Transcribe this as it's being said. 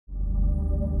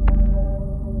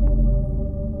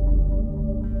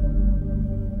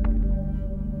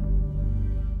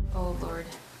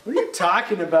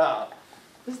talking about.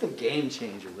 This is the game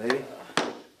changer, lady.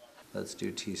 Let's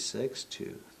do T6,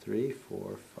 2, 3,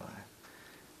 4, 5.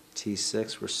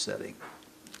 T6, we're setting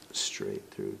straight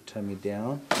through, tummy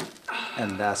down.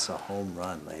 And that's a home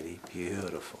run, lady.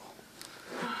 Beautiful.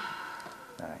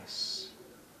 Nice.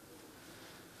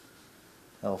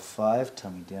 L5,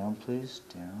 tummy down, please.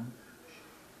 Down.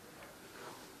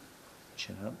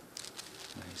 Chin up.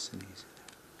 Nice and easy.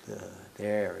 Good.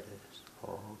 There it is.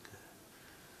 All good.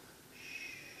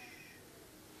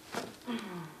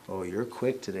 Oh, you're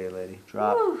quick today, lady.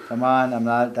 Drop. Come on, I'm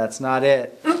not, that's not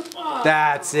it.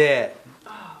 That's it.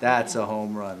 That's a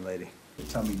home run, lady.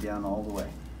 Tummy down all the way.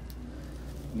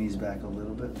 Knees back a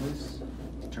little bit, please.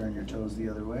 Turn your toes the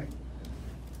other way.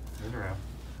 Turn around.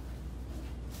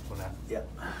 Yep.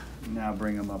 Now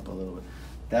bring them up a little bit.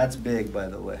 That's big, by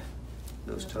the way.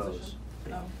 Those toes.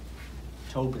 Oh.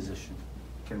 Toe position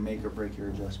can make or break your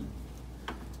adjustment.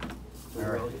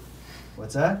 Literally. All right.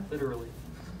 What's that? Literally.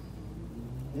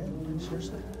 Yeah,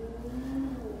 seriously.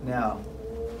 Now,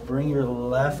 bring your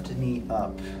left knee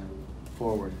up,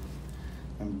 forward.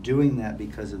 I'm doing that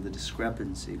because of the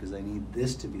discrepancy, because I need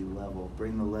this to be level.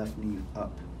 Bring the left knee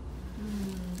up.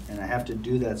 And I have to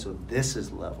do that so this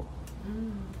is level.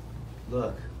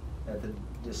 Look at the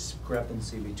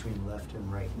discrepancy between left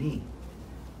and right knee.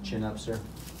 Chin up, sir.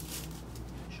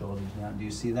 Shoulders down. Do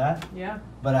you see that? Yeah.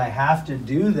 But I have to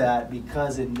do that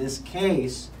because in this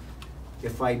case,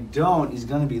 if I don't, he's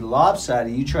going to be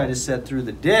lopsided. You try to set through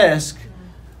the disc.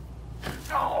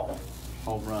 Oh,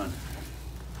 home run.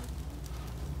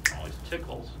 Always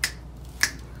tickles.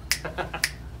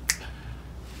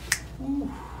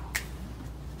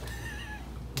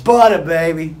 Butter,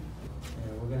 baby.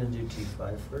 And we're going to do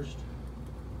T5 first.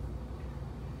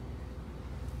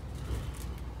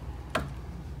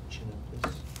 Chin up,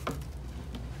 please.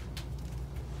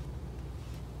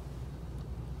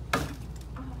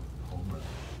 Home run.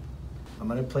 I'm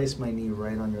going to place my knee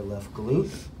right on your left glute.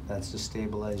 That's to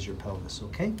stabilize your pelvis,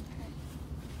 okay?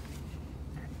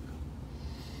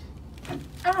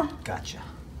 Gotcha.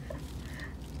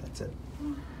 That's it.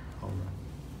 Home run.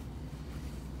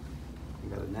 You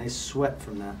got a nice sweat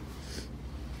from that.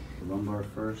 The lumbar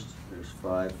first. There's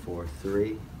 5, 4,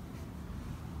 3.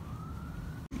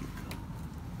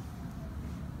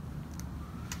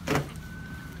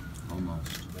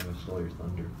 Almost. Never stole your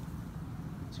thunder.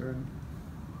 That's all right.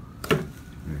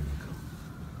 There you go.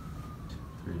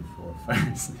 2, 3, 4,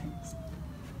 5, 6.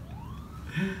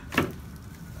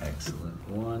 Excellent.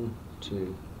 1,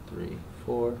 2, 3,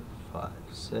 4, 5,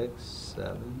 6,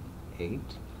 7, 8, 9,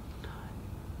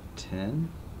 10,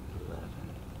 11.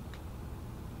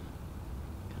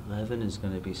 11 is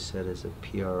going to be set as a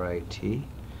PRIT.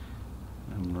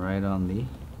 I'm right on the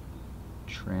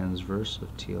transverse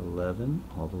of T11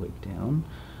 all the way down.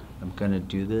 I'm going to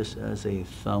do this as a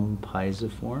thumb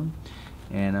pisiform,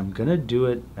 and I'm going to do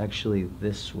it actually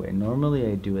this way.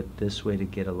 Normally I do it this way to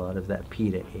get a lot of that P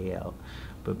to A out,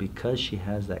 but because she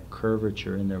has that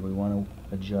curvature in there, we want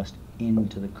to adjust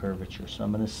into the curvature. So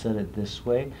I'm going to set it this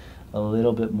way, a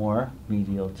little bit more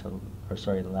medial to, or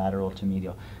sorry, lateral to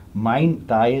medial. My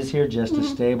thigh is here just to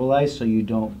stabilize so you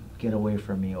don't get away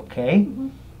from me, okay?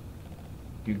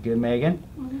 You good, Megan?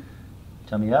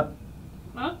 Tummy up,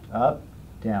 up,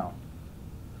 down.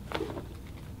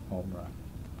 Home run.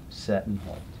 Set and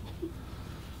hold.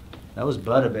 That was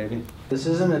butter, baby. This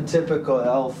isn't a typical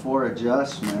L4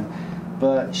 adjustment,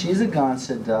 but she's a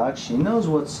Gonstead doc. She knows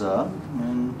what's up,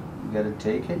 and you gotta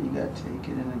take it. You gotta take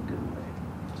it in a good way.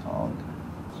 It's all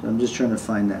good. So I'm just trying to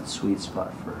find that sweet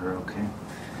spot for her, okay?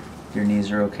 Your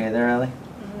knees are okay there, Allie?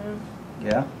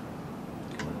 Yeah?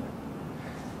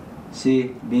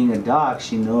 See, being a doc,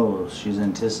 she knows. She's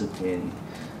anticipating.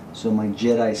 So my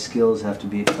Jedi skills have to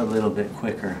be a little bit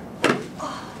quicker.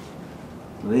 A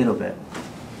little bit.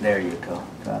 There you go.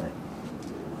 Got it.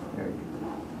 There you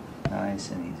go.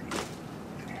 Nice and easy.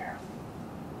 There.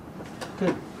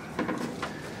 Good.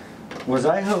 Was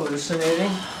I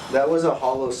hallucinating? That was a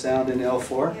hollow sound in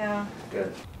L4? Yeah.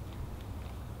 Good.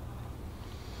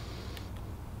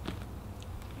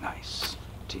 Nice.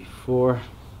 T4,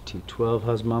 T12.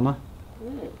 How's mama?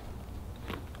 Good.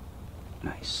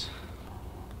 Nice.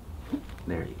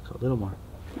 There you go. A little more.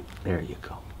 There you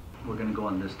go. We're going to go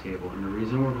on this table. And the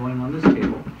reason we're going on this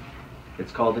table,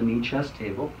 it's called a knee chest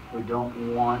table. We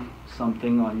don't want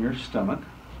something on your stomach.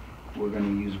 We're going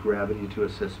to use gravity to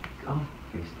assist. Go.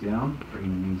 Face down. Bring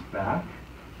the knees back.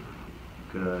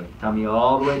 Good. Tummy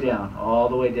all the way down. All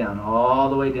the way down. All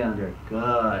the way down there.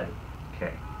 Good.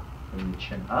 Okay. Bring the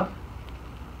chin up.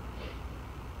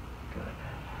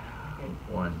 Good.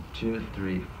 1, 2,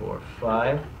 3, 4,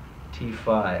 5.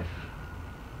 T5.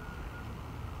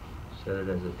 Set it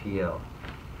as a PL.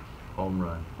 Home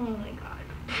run. Oh my god.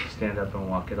 Stand up and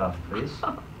walk it off, please.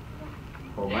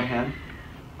 Hold my hand.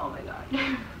 Oh my god.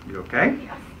 You okay?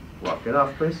 Yes. Walk it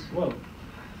off, please. Whoa.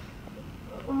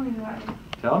 Oh my god.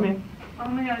 Tell me. Oh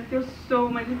my god, it feels so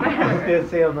much I was better. gonna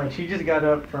say, I'm like, she just got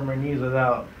up from her knees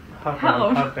without huffing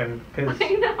Help. and puffing. Cause I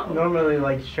know. normally,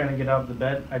 like, she's trying to get out of the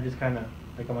bed. I just kind of,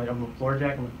 I'm a floor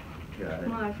jack. I'm like, Got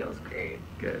Oh, that feels great.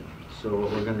 Good. So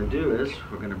what we're gonna do is,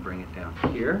 we're gonna bring it down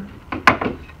here.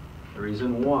 The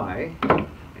reason why,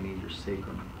 I need your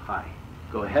sacrum high.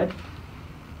 Go ahead.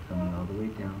 Coming all the way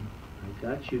down. I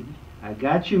got you. I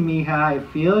got you, Mija. I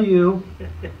feel you.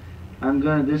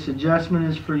 This adjustment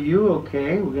is for you,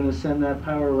 okay? We're gonna send that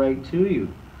power right to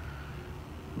you.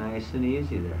 Nice and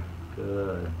easy there.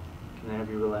 Good. Can I have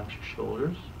you relax your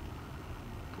shoulders?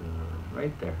 Good.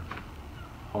 Right there.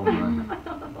 Home run.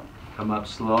 Come up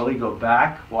slowly, go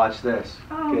back. Watch this.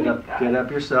 Oh Get my up, God. get up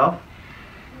yourself.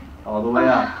 All the way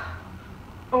up.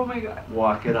 Oh my god.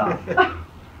 Walk it off.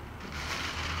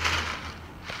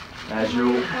 As Oh your,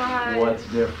 my God. what's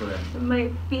different? My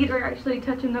feet are actually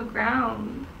touching the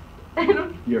ground.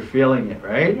 You're feeling it,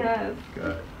 right? Yes.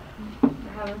 Good. I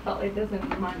haven't felt like this in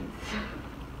months.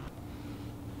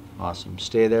 Awesome.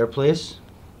 Stay there, please.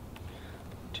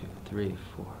 2, 3,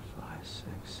 4, 5, 6,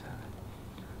 7,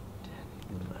 10,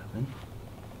 11.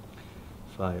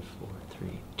 5, 4, 3,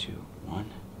 2,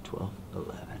 1, 12,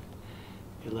 11.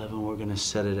 11, we're going to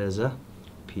set it as a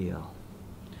PL.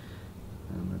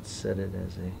 And let's set it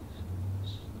as a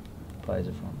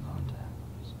piezoform contact.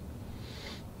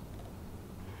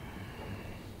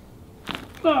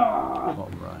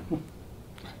 Home run.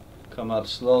 Come up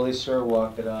slowly, sir.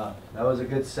 Walk it off. That was a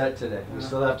good set today. We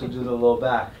still have to do the low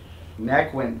back.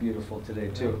 Neck went beautiful today,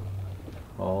 too.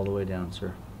 All the way down,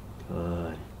 sir.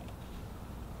 Good.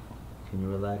 Can you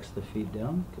relax the feet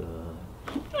down? Good.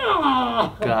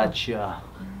 Gotcha.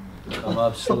 Come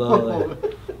up slowly.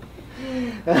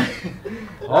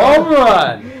 Home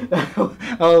run!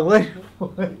 I was waiting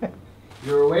for it.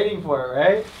 You were waiting for it,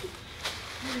 right?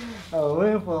 I was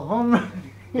waiting for a home run.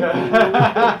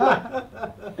 My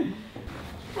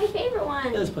favorite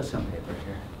one. Let's put some paper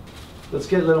here. Let's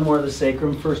get a little more of the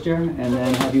sacrum first here, and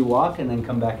then have you walk, and then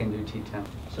come back and do T10.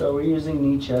 So we're using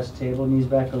knee chest table, knees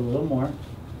back a little more.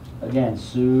 Again,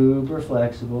 super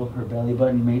flexible. Her belly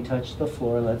button may touch the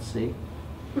floor. Let's see.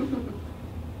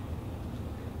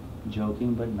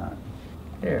 Joking, but not.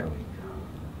 There we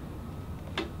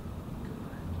go.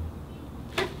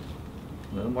 Good.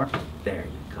 A little more. There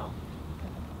you go.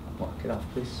 Walk it off,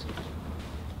 please.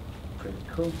 Pretty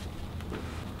cool.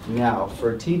 Now,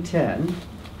 for T10,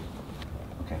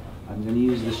 okay, I'm going to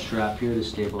use this strap here to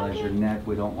stabilize your neck.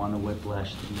 We don't want to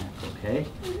whiplash the neck, okay?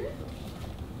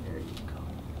 There you go.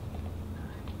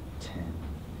 10.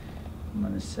 I'm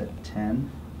going to set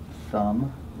 10,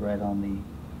 thumb right on the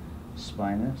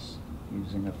spinous,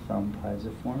 using a thumb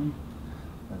piezoform.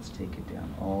 Let's take it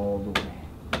down all the way.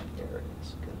 There it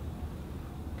is. Good.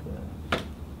 Good. A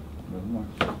little more.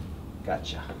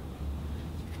 Gotcha.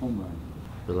 Home run.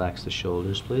 Relax the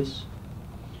shoulders, please.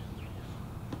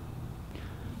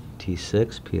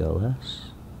 T6,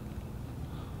 PLS.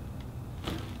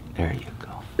 There you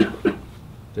go.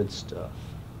 Good stuff.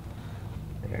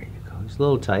 There you go. It's a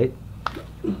little tight.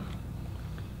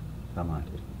 Come on,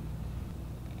 dude.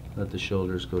 Let the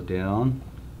shoulders go down.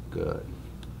 Good.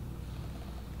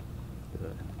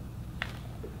 Good.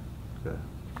 Good.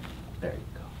 There you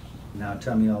go. Now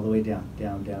tummy all the way down,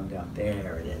 down, down, down.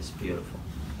 There it is. Beautiful.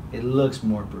 It looks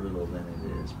more brutal than it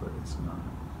is, but it's not.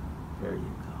 There you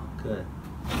go. Good.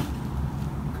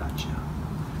 Gotcha.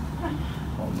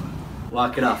 Hold on.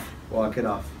 Walk it off. Walk it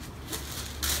off.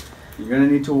 You're going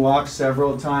to need to walk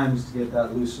several times to get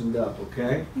that loosened up,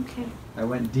 okay? Okay. I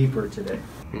went deeper today.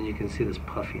 And you can see this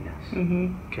puffiness.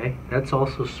 Okay? That's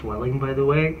also swelling, by the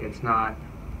way. It's not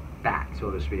fat, so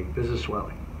to speak. This is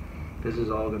swelling. This is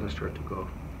all going to start to go.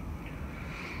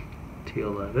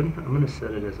 T11. I'm going to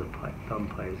set it as a thumb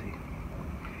pisy.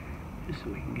 Just so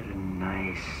we can get a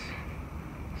nice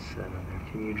set on there.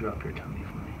 Can you drop your tummy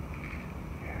for me?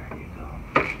 There you go.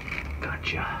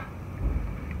 Gotcha.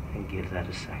 And give that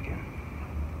a second.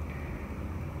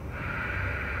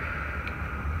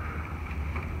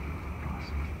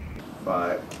 Awesome.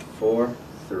 5, 4,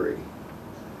 3.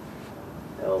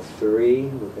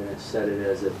 L3, we're going to set it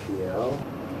as a PL.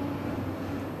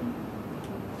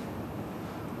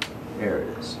 There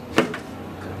it is.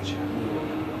 Gotcha.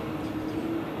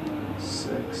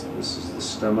 6, this is the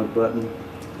stomach button.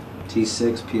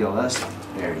 T6, PLS.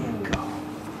 There you go.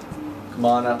 Come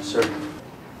on up, sir.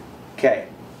 Okay.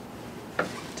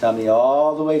 Tummy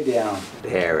all the way down.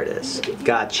 There it is.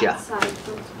 Gotcha.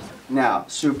 Now,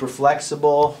 super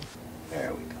flexible.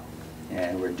 There we go.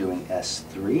 And we're doing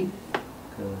S3.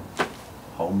 Good.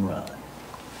 Home run.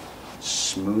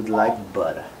 Smooth like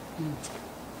butter.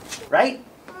 Right?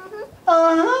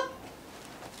 Uh-huh.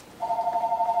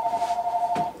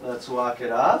 Let's walk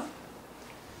it off.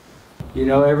 You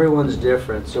know, everyone's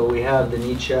different. So we have the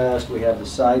knee chest, we have the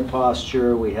side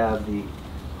posture, we have the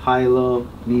high-low,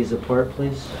 knees apart,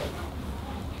 please.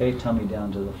 Okay, tummy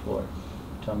down to the floor.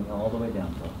 Tummy all the way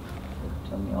down, Phil.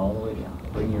 Tummy all the way down.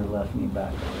 Bring your left knee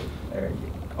back. There you go.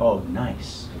 Oh,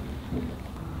 nice.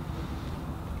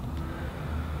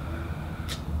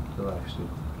 Relax, dude.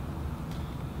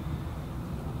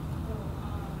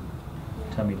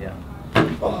 Tummy down.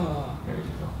 Oh, There you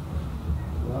go.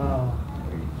 wow.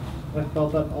 There you I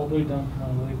felt that all the way down my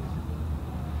legs.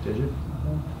 go. Did you?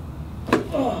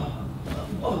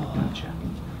 Gotcha.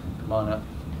 Come on up.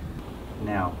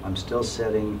 Now, I'm still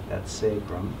setting that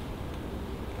sacrum,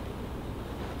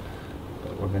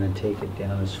 but we're going to take it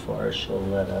down as far as she'll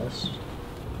let us.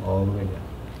 All the way down.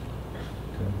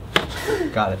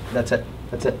 Good. Got it. That's it.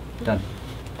 That's it. Done.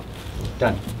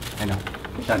 Done. I know.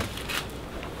 Done.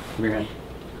 Give me your hand.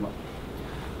 Come on.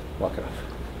 Walk it off.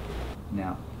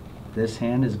 Now, this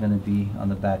hand is going to be on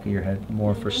the back of your head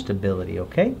more for stability,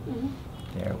 okay?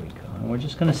 There we go. And we're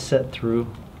just going to set through.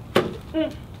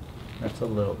 That's a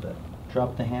little bit.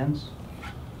 Drop the hands.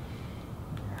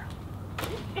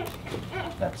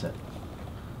 That's it.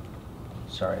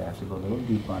 Sorry, I have to go a little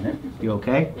deep on it. You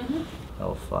okay?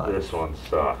 L5. This one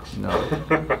sucks. No.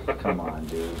 Come on,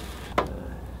 dude.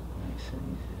 Nice and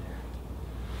easy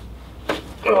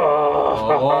there.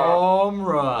 Home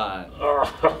run.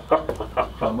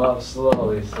 Come up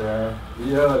slowly, sir.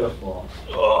 Beautiful.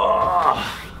 L5.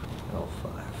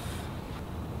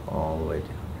 All the way down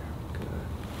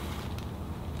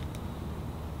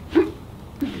there. Good.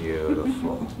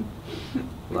 Beautiful.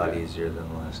 A lot easier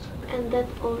than last time. And that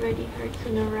already hurts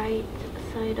on the right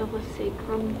side of a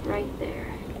sacrum, right there.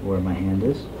 Where my hand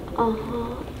is?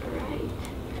 Uh-huh, right.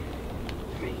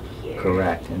 Right here.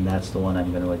 Correct, and that's the one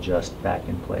I'm going to adjust back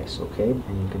in place, okay?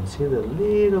 And you can see the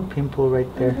little pimple right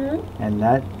there. And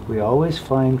that we always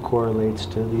find correlates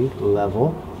to the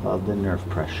level of the nerve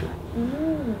pressure.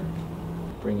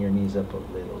 Bring your knees up a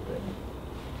little bit.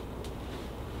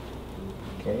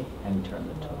 Okay, and turn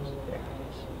the toes. There it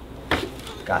is.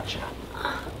 Gotcha.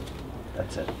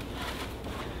 That's it.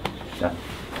 Done.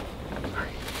 Gotcha.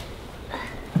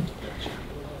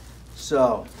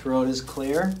 So, throat is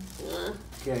clear.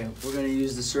 Okay, we're going to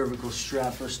use the cervical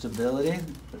strap for stability.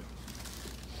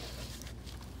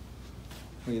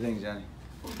 What do you think, Johnny?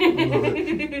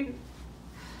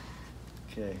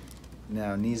 Okay,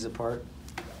 now knees apart.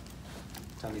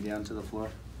 Tummy down to the floor.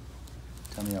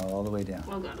 Tummy all the way down.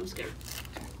 Oh God, I'm scared.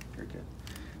 Okay, you're good.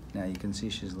 Now you can see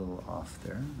she's a little off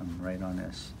there. I'm right on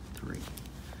S3.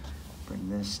 Bring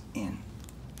this in.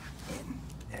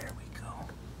 There we go.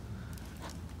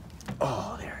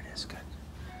 Oh, there it is. Good.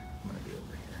 I'm going to be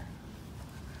over here.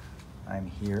 I'm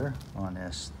here on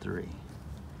S3.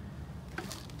 Good.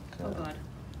 Oh God.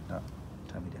 No,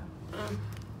 tummy down.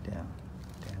 Down,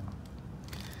 down.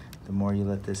 The more you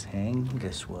let this hang,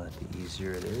 guess what? The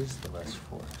easier it is, the less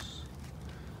force.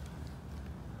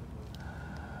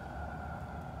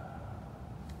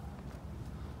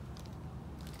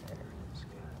 There it is.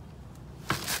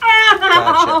 Good.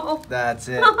 Gotcha. That's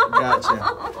it. Gotcha.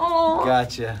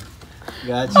 Gotcha.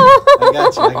 Gotcha. I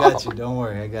got you. I got you. Don't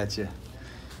worry. I got you.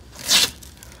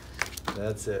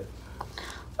 That's it.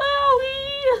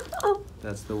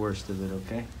 That's the worst of it,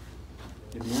 okay?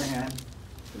 Give me your hand.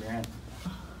 Give me your hand.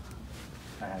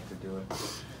 I have to do it.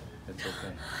 It's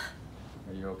okay.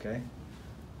 Are you okay?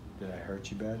 Did I hurt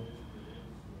you bad?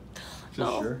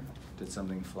 No. Sure? Did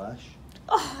something flash?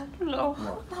 Oh, no.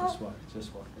 Walk. Just walk.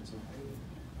 Just walk. It's okay.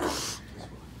 Just walk.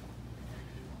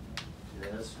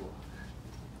 Just walk.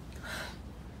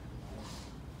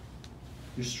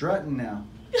 You're strutting now.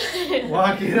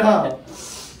 Walk it up.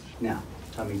 Now,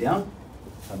 tummy down.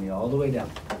 Tummy all the way down.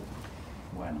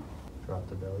 Bueno. Drop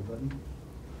the belly button.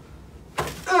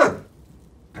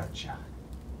 Gotcha.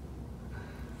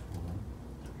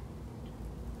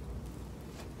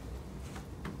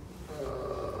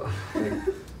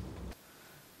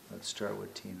 Let's start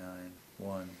with T9.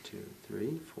 1, 2,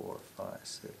 3, 4, 5,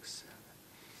 6,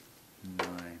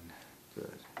 7, 9.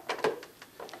 Good.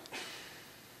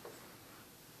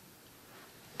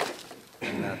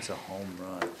 And that's a home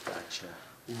run. Gotcha.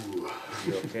 Ooh.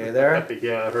 You okay there?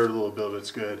 Yeah, I heard a little bit of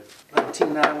it's good. That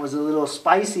T9 was a little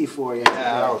spicy for you.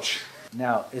 Ouch.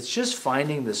 Now, it's just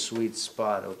finding the sweet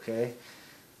spot, okay?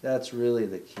 That's really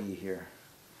the key here.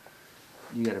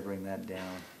 You got to bring that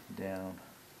down, down.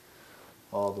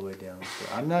 all the way down. So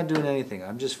I'm not doing anything.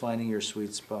 I'm just finding your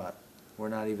sweet spot. We're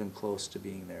not even close to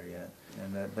being there yet.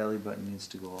 And that belly button needs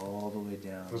to go all the way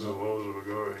down. As low as it'll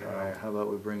go right now. All right, how about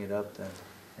we bring it up then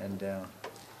and down.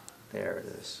 There it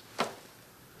is.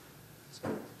 So,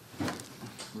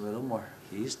 a little more.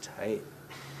 He's tight.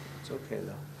 It's okay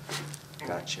though.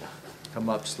 Gotcha. Come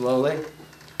up slowly.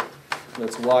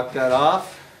 Let's walk that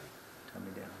off.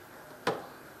 Tummy down.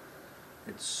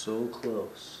 It's so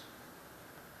close.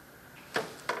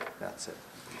 That's it.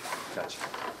 Gotcha.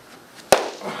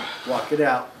 Walk it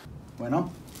out.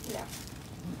 Bueno? Yeah.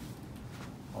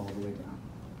 All the way down.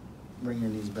 Bring your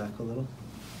knees back a little.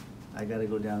 I gotta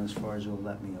go down as far as you'll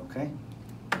let me, okay?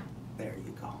 There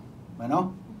you go.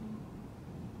 Bueno?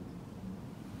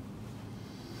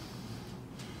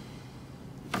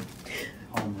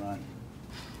 Home run.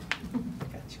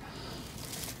 Gotcha.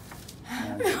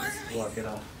 Now, walk it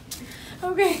off.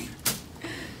 Okay.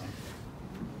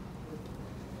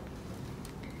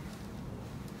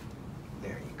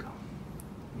 There you go.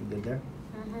 You good there?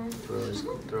 Mm-hmm.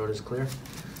 Throat is clear.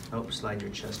 Nope, slide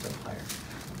your chest up higher.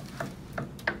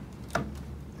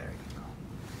 There you go.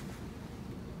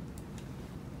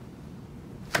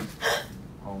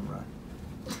 Home run.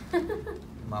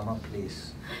 Mama,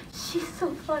 please. She's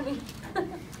so funny.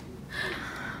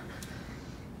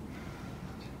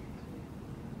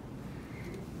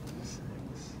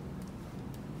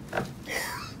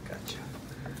 Gotcha.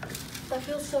 That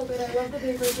feels so good. I love the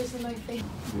papers just in my face.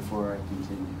 Before I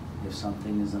continue, if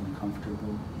something is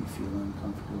uncomfortable, you feel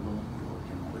uncomfortable, you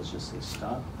can always just say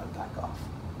stop and back off.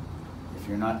 If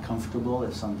you're not comfortable,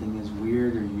 if something is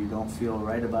weird or you don't feel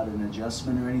right about an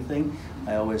adjustment or anything,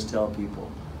 I always tell people,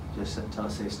 just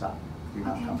say stop. If you're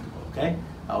not comfortable, okay?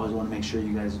 I always want to make sure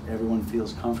you guys, everyone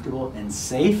feels comfortable and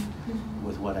safe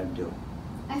with what I'm doing.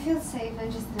 I feel safe,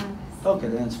 I'm just nervous. Okay,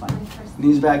 then it's fine. My first-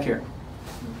 Knees back here.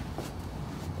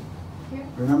 Here?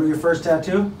 Remember your first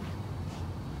tattoo?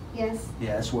 Yes.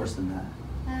 Yeah, it's worse than that.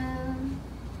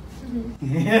 Mhm.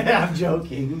 Yeah, I'm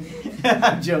joking.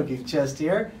 I'm joking. Chest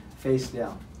here, face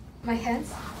down. My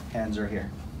hands? Hands are here.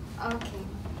 Okay.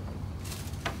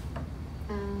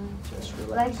 Just Like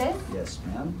relax. this? Yes,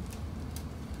 ma'am.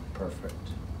 Perfect.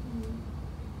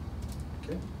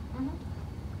 Okay. Mhm.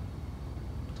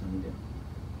 Tummy down.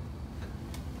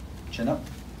 Chin up.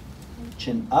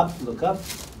 Chin up, look up.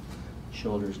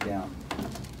 Shoulders down.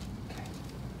 Okay.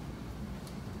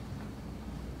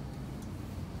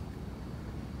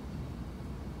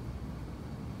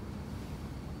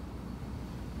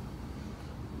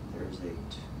 There's 8.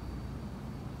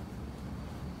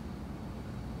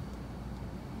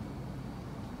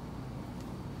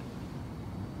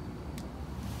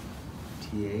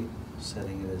 T8,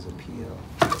 setting it as a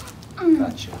PO.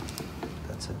 Gotcha.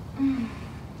 That's it.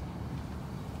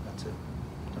 That's it.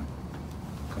 Done.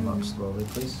 Come up slowly,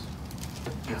 please.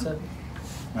 That's it.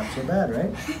 Not so bad, right?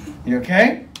 You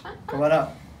okay? Come on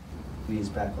up. Knees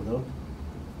back a little.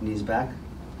 Knees back.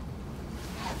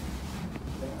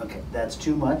 Okay, that's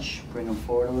too much. Bring them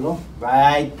forward a little.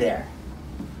 Right there.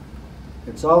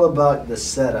 It's all about the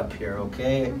setup here,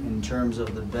 okay? In terms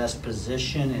of the best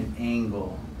position and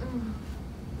angle.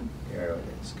 There it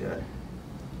is. Good.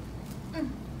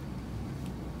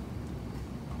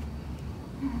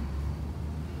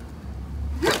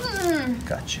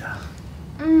 Gotcha.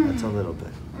 That's a little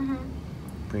bit.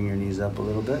 Bring your knees up a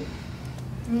little bit.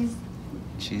 Knees.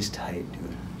 She's tight,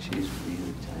 dude. She's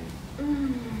really tight.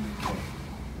 Okay.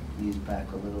 Knees back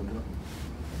a little bit.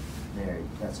 There,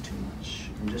 that's too much.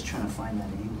 I'm just trying to find that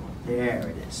angle. There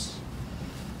it is.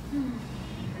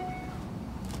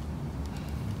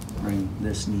 Bring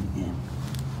this knee in.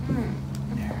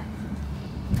 There.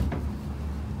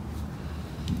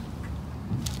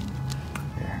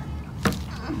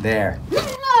 There. There.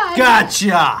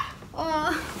 Gotcha!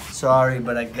 Sorry,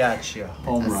 but I got you.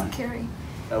 Home run. Scary.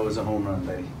 That was a home run,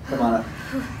 baby. Come on up.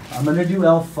 I'm gonna do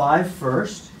L5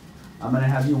 first. I'm gonna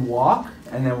have you walk,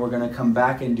 and then we're gonna come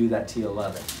back and do that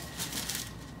T11.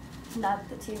 Not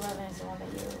the T11 is the one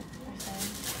that you are saying.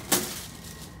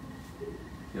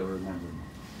 You'll remember me.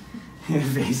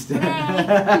 Face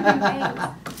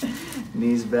down.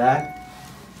 Knees back.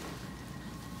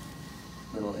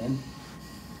 Little in.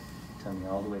 Tummy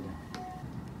all the way down.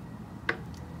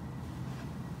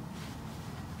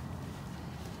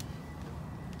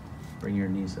 Bring your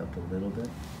knees up a little bit.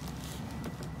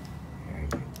 There you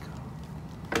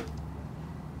go.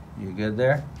 You good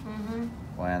there? Mm-hmm.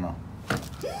 Bueno.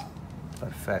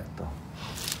 Perfecto.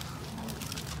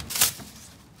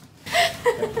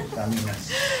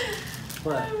 Caminas.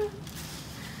 What?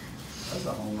 That's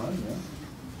a home run, yeah.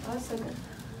 That was so good.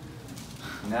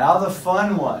 Now the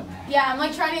fun one. Yeah, I'm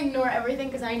like trying to ignore everything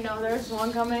because I know there's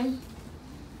one coming.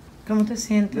 ¿Cómo te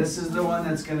sientes? This is the one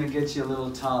that's gonna get you a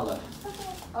little taller.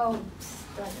 Oh,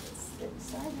 that's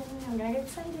excited. I'm gonna get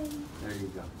excited. There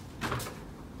you go.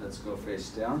 Let's go face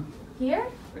down. Here?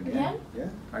 Again? Yeah.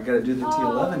 I gotta do the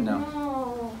T11 now.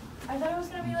 No. I thought it was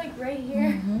gonna be like right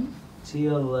here.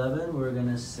 T11, we're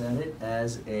gonna set it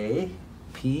as a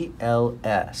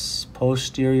PLS,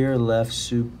 posterior left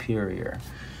superior.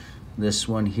 This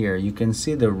one here, you can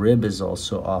see the rib is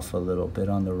also off a little bit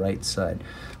on the right side.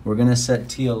 We're gonna set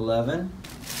T11,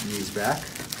 knees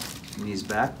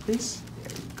back please.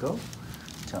 There you go.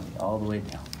 Tummy all the way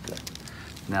down, good.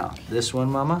 Now, this one,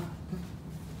 mama.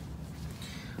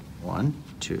 1,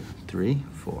 2, 3,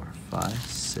 4, 5,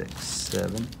 6,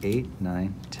 7, 8,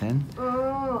 9, 10.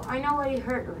 Oh, I know what it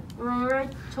hurt. Remember I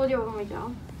told you on my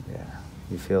down? Yeah.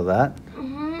 You feel that?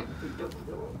 Mm-hmm.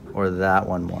 Or that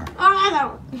one more? Oh, that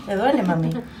one. ¿Te duele,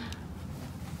 mami?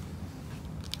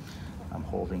 I'm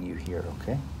holding you here,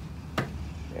 okay?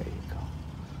 There you go.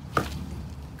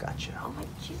 Gotcha. Oh my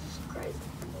Jesus Christ.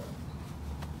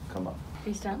 Come up.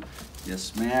 Face down.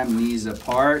 Yes, ma'am. Knees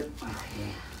apart.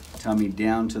 Tummy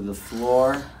down to the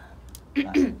floor.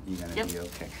 You're gonna be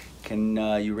okay. Can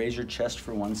you raise your chest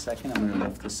for 1 second? I'm gonna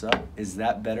lift this up. Is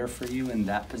that better for you in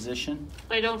that position?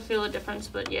 I don't feel a difference,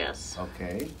 but yes.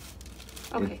 Okay.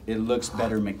 Okay. It looks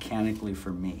better mechanically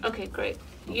for me. Okay, great.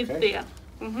 Okay. Yeah.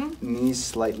 Mm-hmm. Knees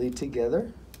slightly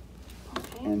together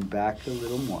Okay. and back a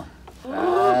little more.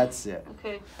 That's it.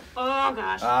 Okay. Oh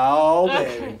gosh. Oh,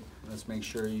 Okay. baby. Let's make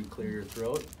sure you clear your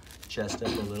throat. Chest up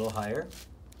a little higher.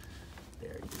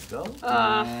 There you go.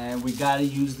 And we got to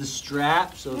use the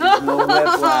strap so there's no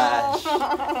whiplash.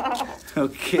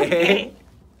 Okay.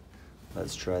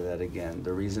 Let's try that again.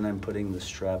 The reason I'm putting the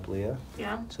strap, Leah,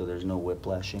 so there's no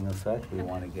whiplashing effect. We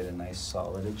want to get a nice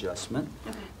solid adjustment.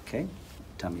 Okay.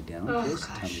 Tummy down, please.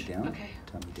 Tummy down. Okay.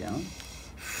 Tummy down.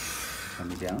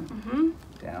 Tummy down.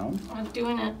 Down. I'm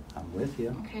doing it. I'm with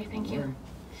you. Okay, thank Don't you. worry.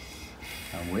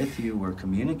 I'm with you. We're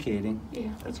communicating.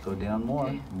 Yeah. Let's go down more.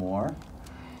 Okay. More.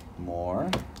 More.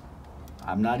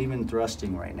 I'm not even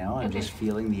thrusting right now. I'm just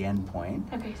feeling the end point.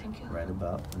 Okay, thank you. Right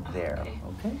about there. Okay.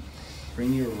 Okay.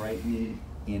 Bring your right knee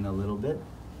in a little bit.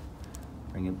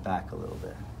 Bring it back a little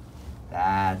bit.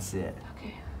 That's it.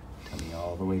 Okay. Tummy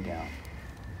all the way down.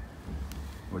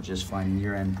 We're just finding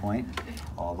your end point.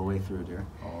 All the way through, dear.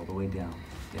 All the way down.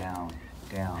 Down.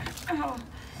 Down. Oh.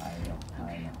 I know.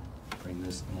 I know. Bring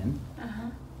this in.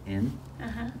 In.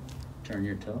 Turn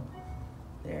your toe.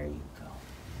 There you go.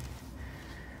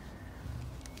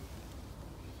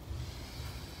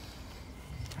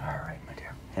 All right, my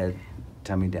dear. Head,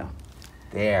 tummy down.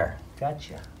 There.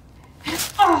 Gotcha.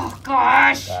 Oh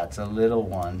gosh. That's a little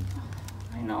one.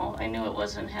 I know. I knew it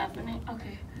wasn't happening.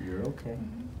 Okay. You're okay.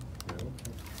 You're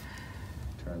okay.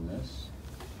 Turn this.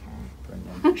 Bring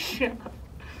them.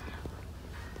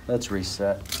 Let's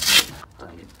reset.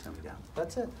 Tummy down.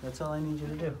 That's it. That's all I need you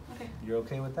to do. Okay. You're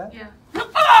okay with that? Yeah.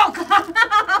 Oh God.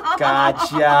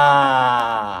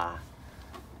 Gotcha.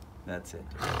 That's it.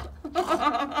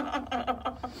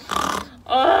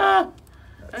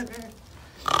 That's it.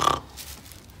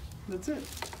 That's it.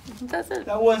 That's it.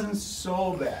 That wasn't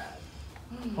so bad.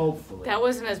 Hopefully. That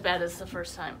wasn't as bad as the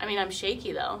first time. I mean, I'm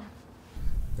shaky though.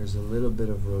 There's a little bit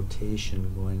of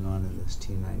rotation going on in this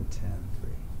T910. 3,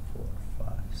 4, 5,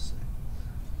 6,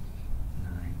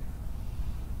 9.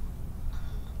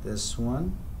 This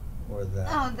one or that?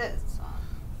 Oh, this one.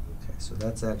 Okay, so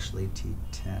that's actually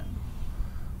T10.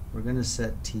 We're going to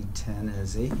set T10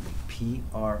 as a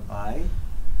PRI,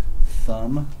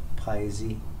 thumb,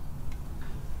 Pisces.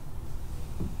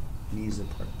 Knees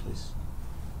apart, please.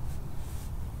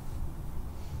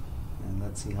 And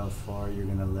let's see how far you're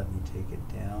going to let me take it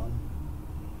down.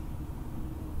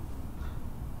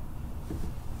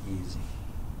 Easy.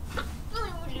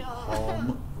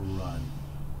 Home run.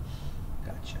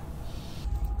 Gotcha.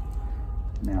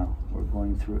 Now, we're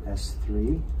going through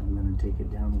S3. I'm going to take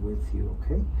it down with you,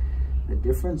 okay? The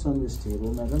difference on this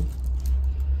table, madam,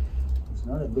 is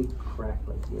not a big crack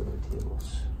like the other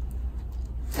tables.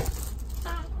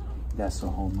 That's a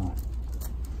home run.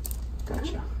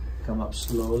 Gotcha. Come up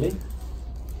slowly.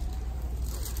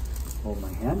 Hold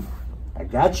my hand. I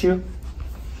got you.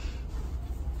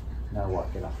 Now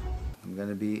walk it off. I'm going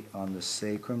to be on the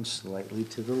sacrum slightly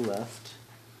to the left.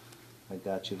 I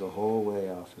got you the whole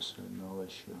way, officer. No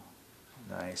issue.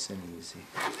 Nice and easy.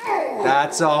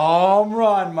 That's a home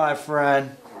run, my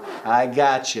friend. I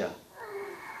got you.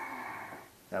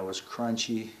 That was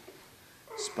crunchy,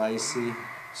 spicy,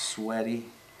 sweaty.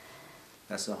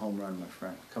 That's a home run, my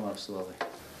friend. Come up slowly.